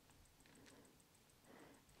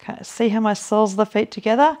 Okay, see how my soles of the feet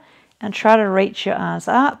together, and try to reach your arms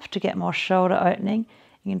up to get more shoulder opening.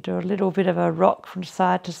 You can do a little bit of a rock from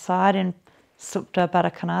side to side in Supta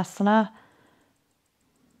Baddha Konasana.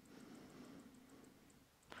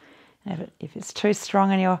 And if it's too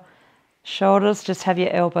strong in your shoulders, just have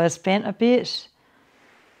your elbows bent a bit.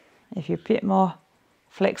 If you're a bit more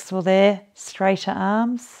flexible there, straighter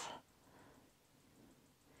arms.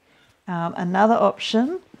 Another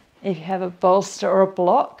option, if you have a bolster or a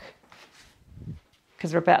block,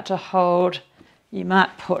 because we're about to hold, you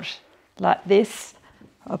might put like this,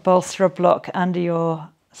 a bolster or block under your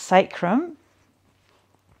sacrum,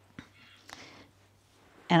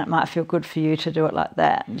 and it might feel good for you to do it like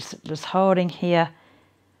that. Just holding here.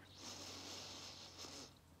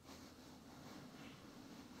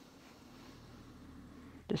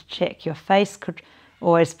 Just check. Your face could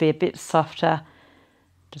always be a bit softer.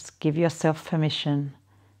 Just give yourself permission.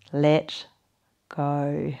 Let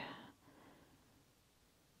go.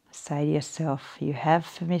 Say to yourself, you have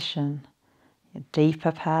permission. A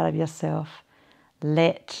deeper part of yourself.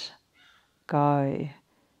 Let go.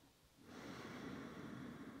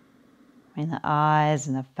 In the eyes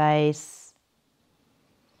and the face,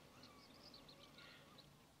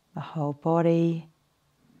 the whole body.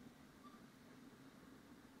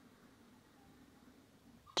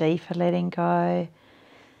 Deeper letting go.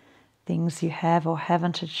 Things you have or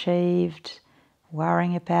haven't achieved.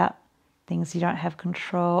 Worrying about things you don't have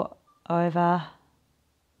control over.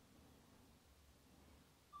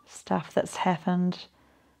 Stuff that's happened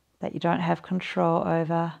that you don't have control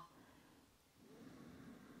over.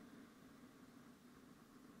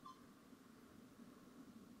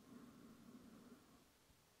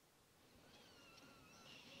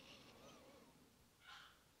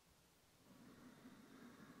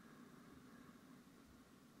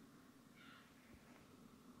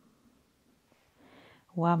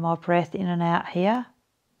 One more breath in and out here.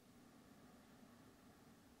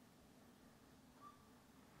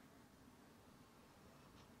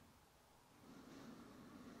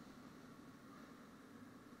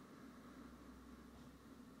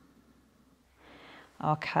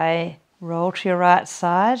 Okay, roll to your right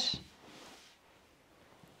side.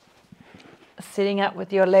 Sitting up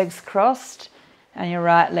with your legs crossed and your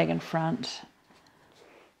right leg in front.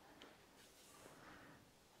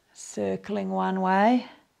 Circling one way.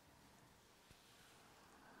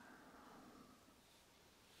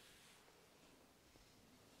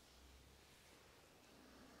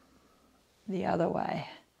 The other way.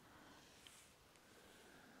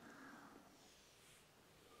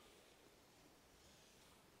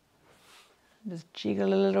 Just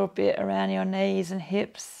jiggle a little bit around your knees and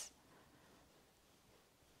hips.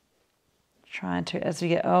 Trying to, as we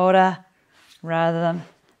get older, rather than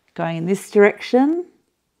going in this direction,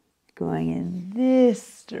 going in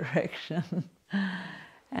this direction.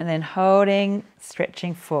 And then holding,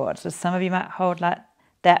 stretching forward. So some of you might hold like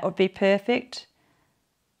that would be perfect.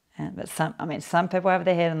 But some people have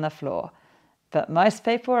their head on the floor. But most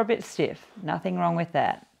people are a bit stiff. Nothing wrong with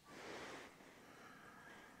that.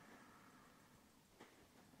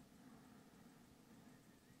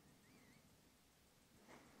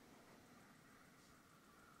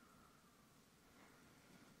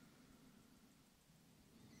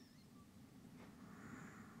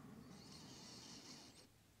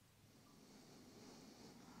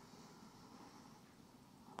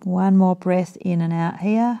 One more breath in and out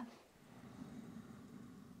here.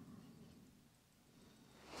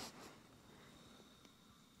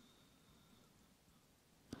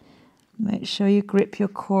 Make sure you grip your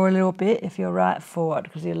core a little bit if you're right forward,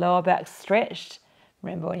 because your lower back's stretched.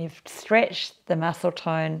 Remember, when you've stretched, the muscle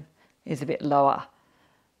tone is a bit lower.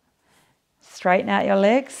 Straighten out your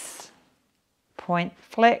legs. Point,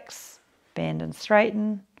 flex, bend and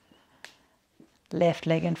straighten. Left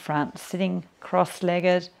leg in front, sitting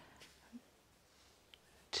cross-legged.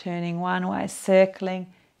 Turning one way, circling,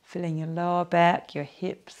 feeling your lower back, your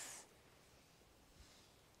hips.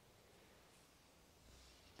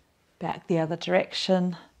 Back the other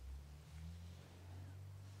direction.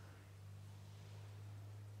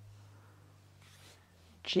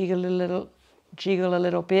 Jiggle a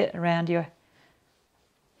little bit around your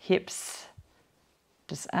hips.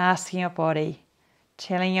 Just asking your body,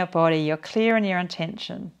 telling your body you're clear in your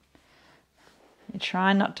intention. You're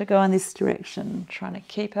trying not to go in this direction, trying to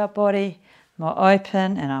keep our body more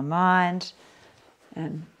open and our mind,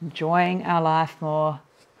 and enjoying our life more,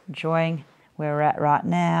 enjoying where we're at right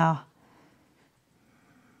now.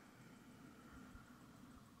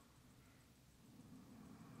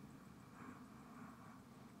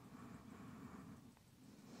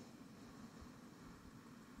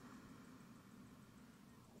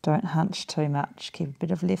 Don't hunch too much. Keep a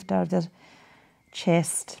bit of lift over the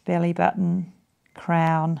chest, belly button,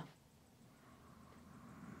 crown.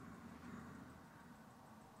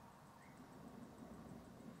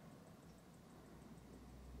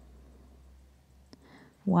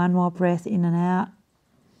 One more breath in and out.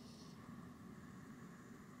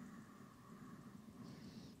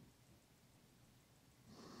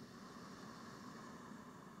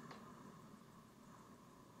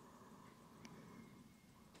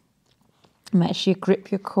 Make sure you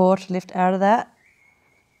grip your core to lift out of that.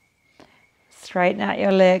 Straighten out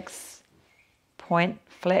your legs. Point,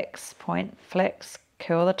 flex,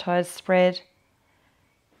 curl the toes, spread.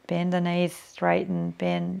 Bend the knees, straighten,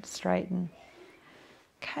 bend, straighten.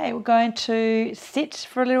 Okay, we're going to sit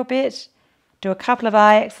for a little bit, do a couple of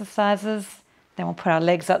eye exercises, Then we'll put our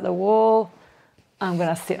legs up the wall. I'm going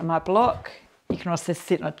to sit on my block. You can also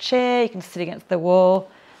sit on a chair. You can sit against the wall.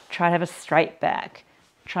 Try to have a straight back.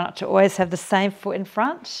 Try not to always have the same foot in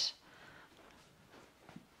front.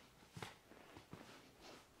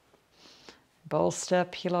 Bolster,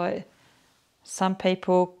 pillow. Some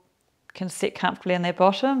people can sit comfortably on their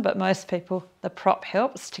bottom, but most people, the prop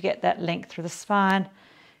helps to get that length through the spine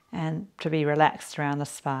and to be relaxed around the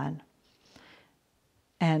spine.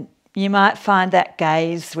 And you might find that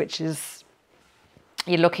gaze, which is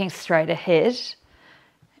you're looking straight ahead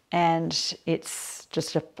and it's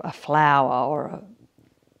just a flower or a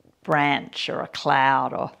branch or a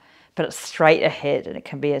cloud, but it's straight ahead, and it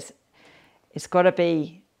can be it's got to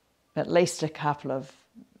be at least a couple of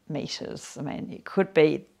meters. I mean, it could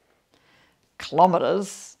be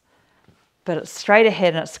kilometers, but it's straight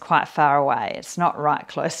ahead and it's quite far away. It's not right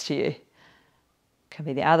close to you. It can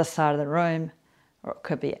be the other side of the room, or it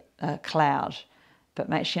could be a cloud. But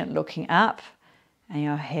make sure you're looking up and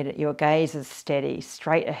your gaze is steady,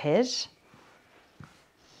 straight ahead.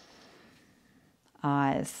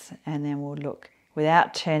 Eyes, and then we'll look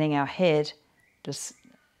without turning our head, just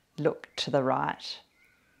look to the right.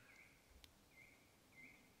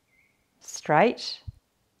 Straight,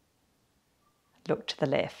 look to the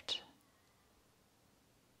left.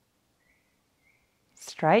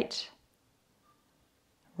 Straight,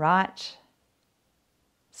 right,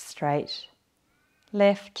 straight,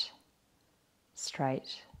 left,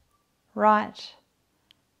 straight, right,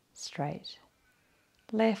 straight,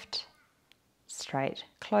 left, straight.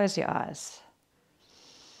 Close your eyes.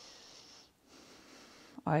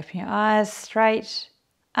 Open your eyes, straight,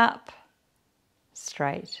 up,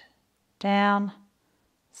 straight, down,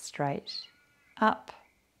 straight, up,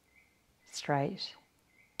 straight,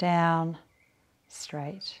 down,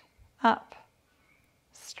 straight, up,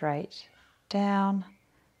 straight, down,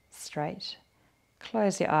 straight.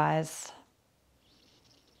 Close your eyes.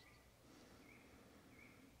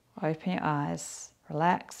 Open your eyes,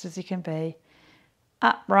 relaxed as you can be.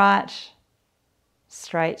 Up, right,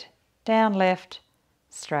 straight, down, left,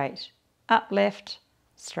 straight, up, left,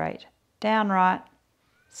 straight, down, right,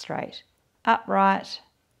 straight, up, right,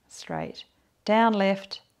 straight, down,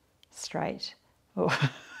 left, straight. Oh,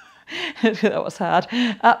 that was hard.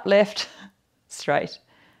 Up, left, straight,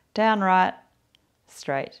 down, right,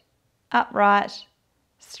 straight, up, right,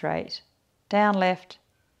 straight, down, left,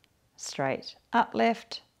 straight, up,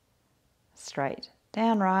 left, straight,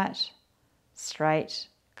 down, right, straight.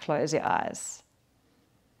 Close your eyes.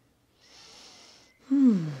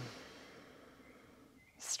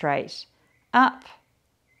 Straight, up,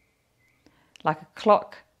 like a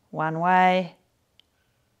clock, one way,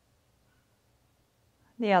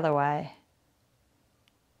 the other way,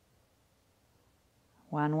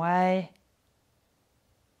 one way,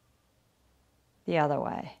 the other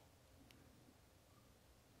way,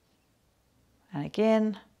 and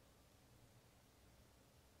again,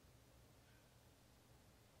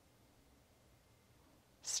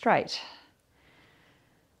 straight.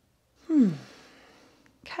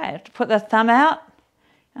 Okay, put the thumb out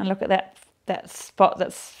and look at that spot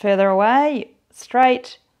that's further away.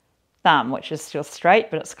 Straight, thumb, which is still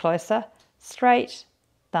straight, but it's closer. Straight,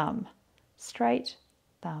 thumb, straight,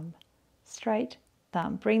 thumb, straight,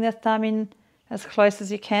 thumb. Bring the thumb in as close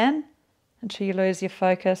as you can until you lose your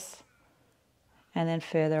focus. And then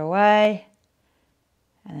further away,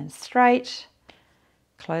 and then straight.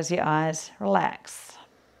 Close your eyes, relax.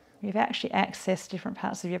 You've actually accessed different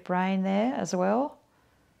parts of your brain there as well.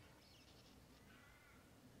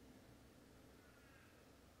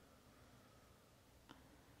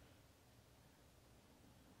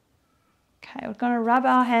 Okay, we're going to rub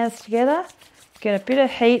our hands together, get a bit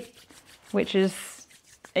of heat, which is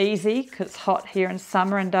easy because it's hot here in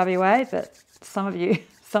summer in WA, but some of you,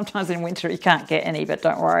 sometimes in winter you can't get any, but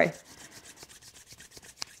don't worry.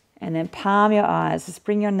 And then palm your eyes, just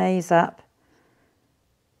bring your knees up.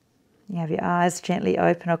 You have your eyes gently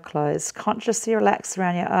open or closed. Consciously relax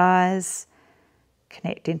around your eyes.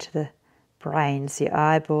 Connect into the brain. So your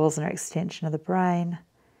eyeballs are an extension of the brain,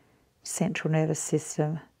 central nervous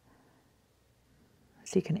system.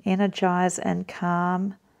 So you can energize and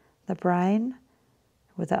calm the brain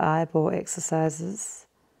with the eyeball exercises.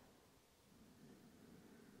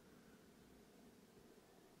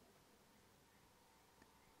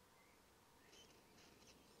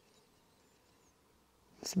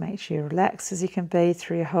 Just make sure you relax as you can be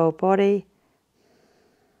through your whole body.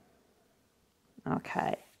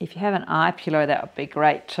 Okay, if you have an eye pillow, that would be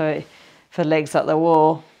great too for legs up the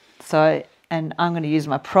wall. So, and I'm going to use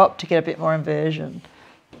my prop to get a bit more inversion.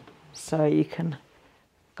 So you can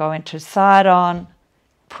go into side on,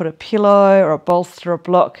 put a pillow or a bolster or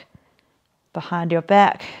block behind your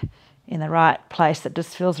back in the right place that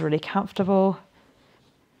just feels really comfortable.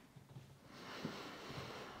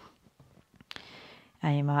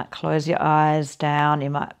 And you might close your eyes down. You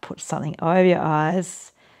might put something over your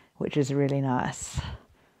eyes, which is really nice.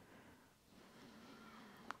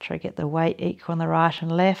 Try to get the weight equal on the right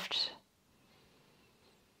and left.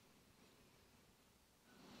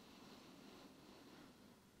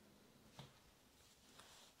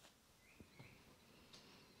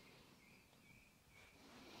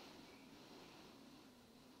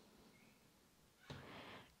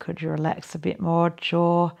 Could you relax a bit more?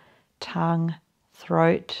 Jaw, tongue,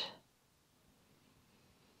 throat,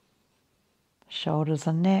 shoulders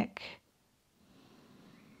and neck.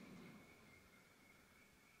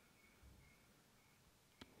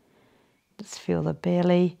 Just feel the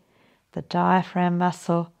belly, the diaphragm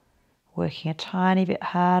muscle working a tiny bit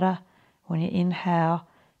harder when you inhale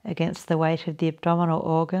against the weight of the abdominal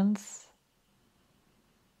organs.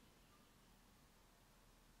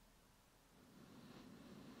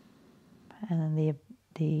 And then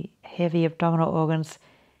the heavy abdominal organs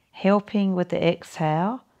helping with the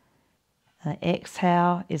exhale. And the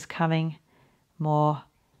exhale is coming more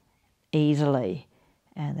easily.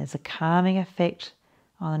 And there's a calming effect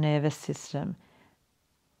on the nervous system.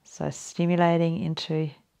 So stimulating into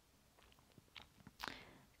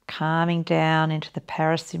calming down into the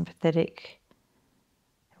parasympathetic,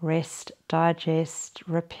 rest, digest,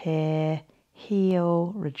 repair,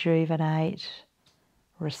 heal, rejuvenate,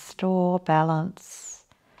 restore balance,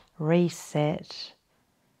 reset.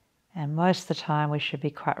 And most of the time we should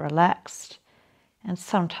be quite relaxed, and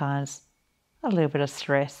sometimes a little bit of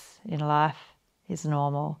stress in life is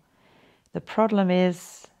normal. The problem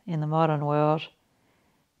is, in the modern world,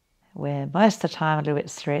 we're most of the time a little bit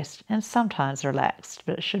stressed and sometimes relaxed,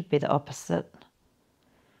 but it should be the opposite.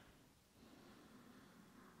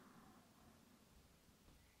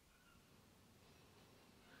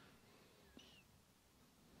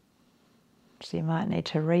 So you might need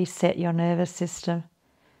to reset your nervous system.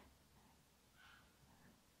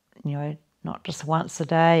 You know, not just once a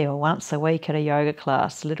day or once a week at a yoga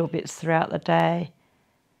class, little bits throughout the day.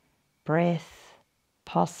 Breath,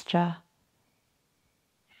 posture,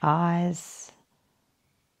 eyes,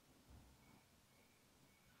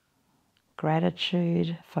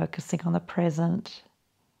 gratitude, focusing on the present.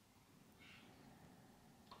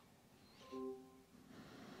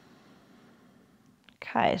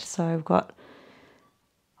 Okay, so we've got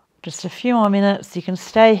just a few more minutes. You can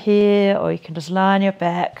stay here, or you can just lie on your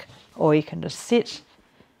back, or you can just sit.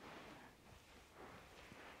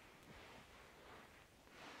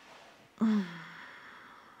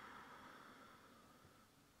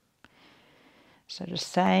 So just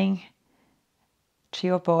saying to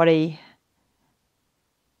your body,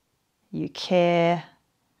 you care,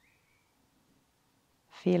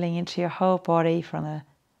 feeling into your whole body from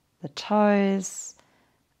the toes,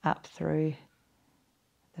 up through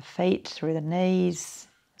the feet, through the knees,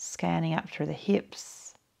 scanning up through the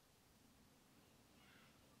hips,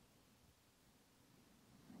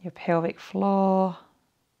 your pelvic floor,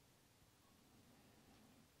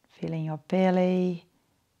 feeling your belly,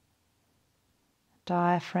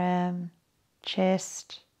 diaphragm,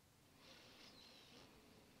 chest,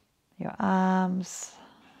 your arms,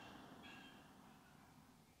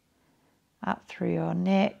 up through your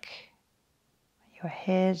neck, your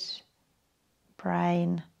head,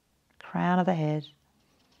 brain, crown of the head,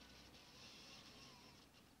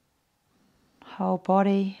 whole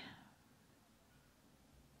body,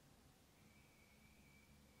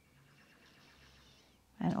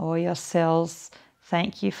 and all your cells.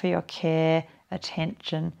 Thank you for your care,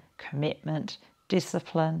 attention, commitment,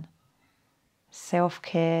 discipline.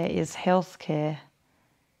 Self-care is health care.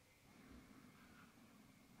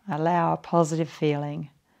 Allow a positive feeling.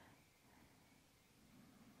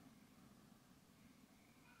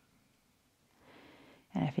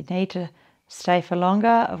 And if you need to stay for longer,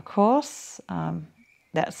 of course,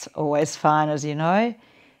 that's always fine, as you know.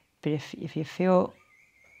 But if you feel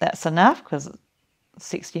that's enough, because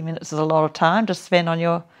 60 minutes is a lot of time to spend on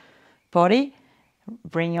your body,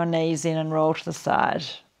 bring your knees in and roll to the side.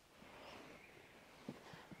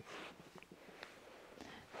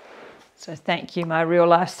 So thank you, my real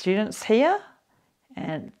life students here,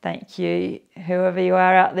 and thank you, whoever you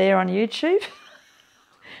are out there on YouTube.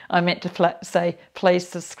 I meant to say please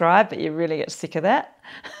subscribe, but you really get sick of that.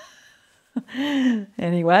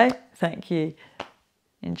 Anyway, thank you.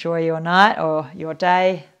 Enjoy your night or your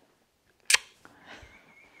day.